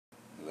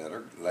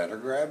let her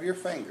grab your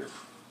finger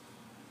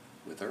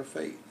with her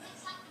feet.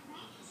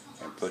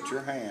 And put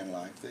your hand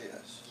like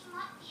this.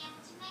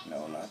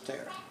 No, not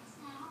there.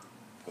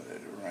 Put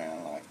it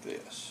around like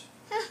this.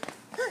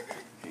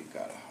 You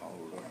gotta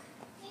hold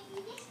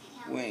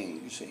her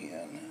wings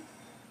in.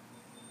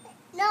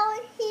 No,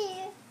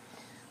 here.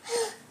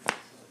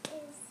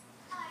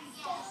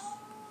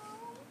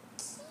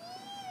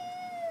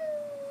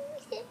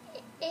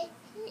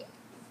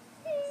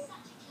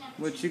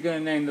 What you gonna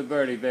name the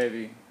birdie,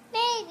 baby?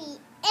 Baby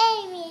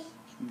Amy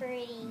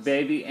Birdie.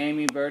 Baby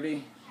Amy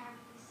Birdie?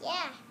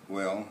 Yeah.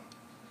 Well,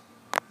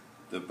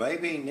 the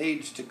baby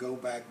needs to go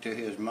back to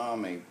his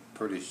mommy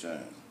pretty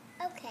soon.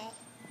 Okay.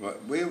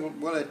 But we'll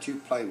let you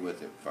play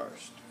with it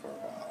first for a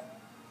while.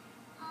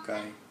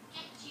 Okay?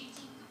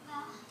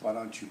 Why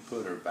don't you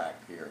put her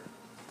back here?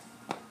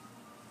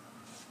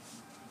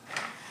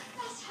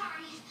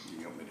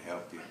 You want me to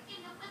help you?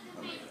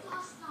 Let me help.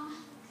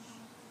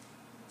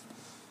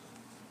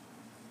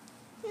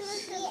 Look at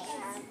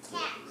her Put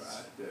catch. it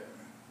right there.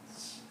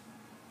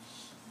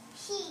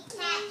 She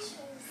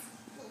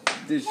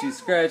catches. Did she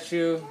scratch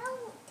you?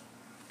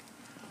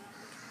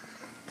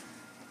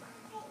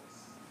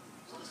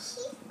 Is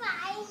she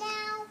fly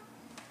now?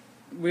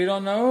 We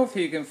don't know if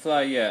he can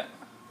fly yet.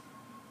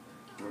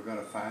 We're going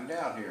to find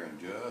out here in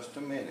just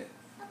a minute.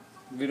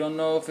 We don't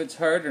know if it's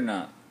hurt or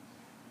not.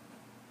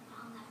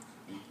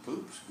 He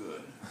poops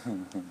good. Is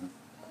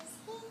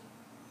he?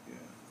 Yeah.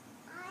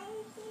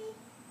 Is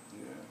he?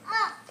 Yeah.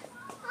 Up.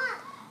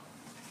 Up.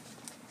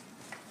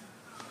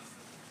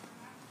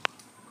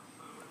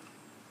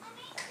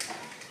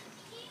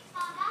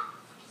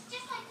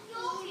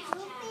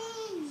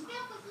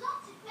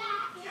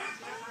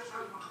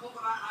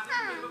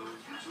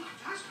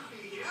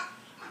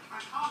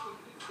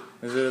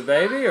 Is it a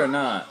baby or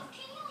not?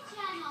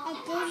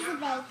 It is a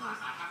baby.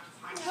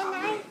 Can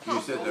I You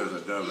pet said it? there's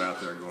a dove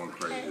out there going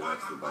crazy.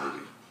 That's the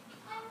baby.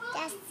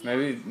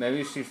 That's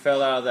Maybe she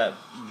fell out of that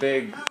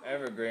big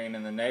evergreen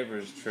in the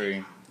neighbor's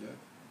tree. Yeah.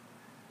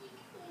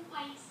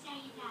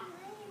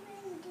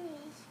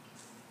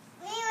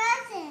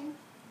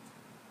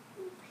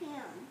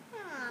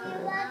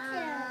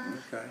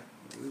 Okay,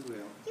 we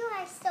will. You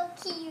are so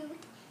cute.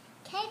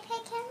 Can I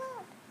pick him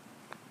up?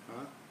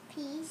 Huh?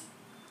 Please.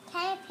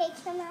 Can I pick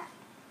him up?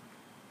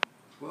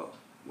 Well,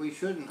 we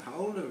shouldn't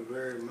hold him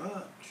very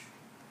much.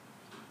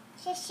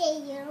 Just a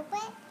little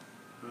bit?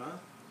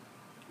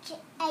 Huh?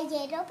 A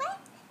little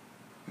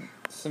bit?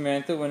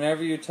 Samantha,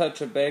 whenever you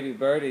touch a baby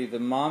birdie, the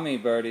mommy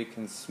birdie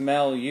can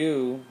smell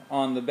you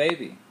on the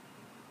baby.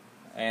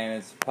 And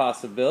it's a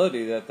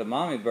possibility that the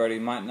mommy birdie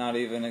might not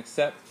even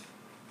accept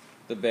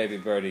the baby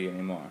birdie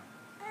anymore.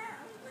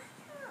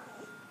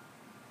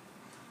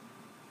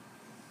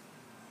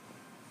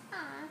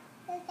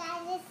 Look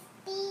at his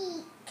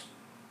beak.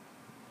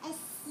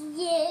 It's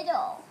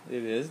little.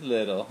 It is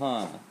little,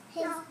 huh?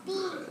 His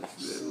beak.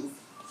 That's little.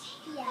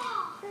 Yeah.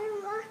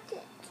 I want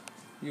it.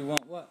 You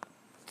want what?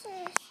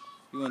 This.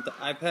 You want the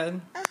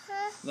iPad?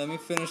 Uh-huh. Let me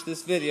finish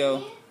this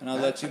video and I'll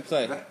let you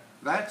play.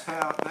 That's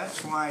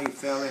why he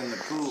fell in the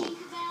pool,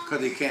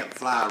 because he can't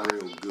fly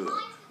real good.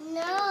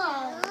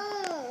 No.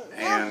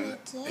 And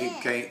No, he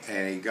can't,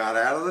 and he got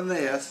out of the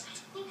nest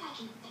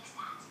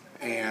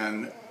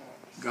and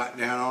got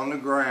down on the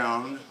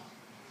ground,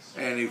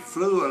 and he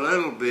flew a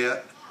little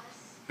bit,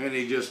 and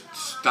he just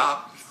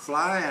stopped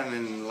flying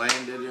and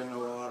landed in the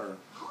water.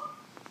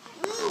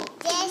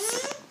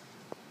 This.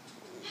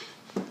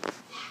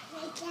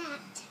 Like that.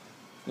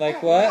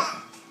 Like what?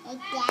 Like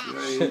Yeah,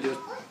 that. he just,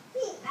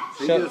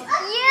 he Shut- just,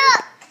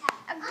 Look!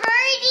 A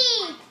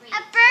birdie!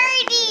 A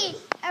birdie!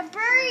 A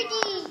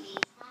birdie!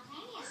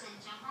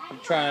 You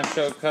trying to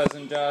show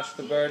cousin Josh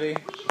the birdie?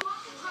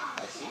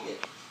 I see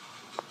it.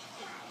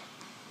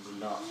 Is it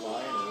not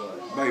flying or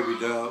what? baby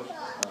dove.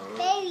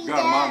 Baby Got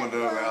a mama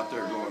dove out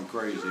there going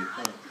crazy.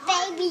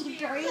 Baby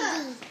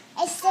birdie.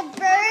 It's a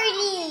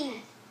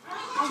birdie.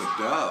 It's a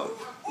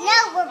dove.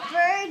 No, a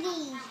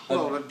birdie.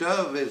 Well, a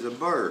dove is a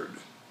bird.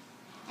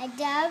 A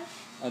dove?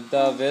 A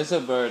dove is a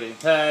birdie.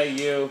 Hey,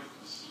 you.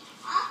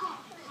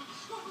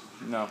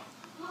 No.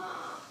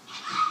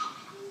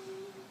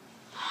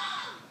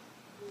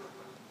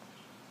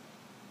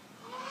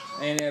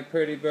 Ain't it a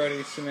pretty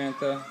birdie,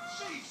 Samantha?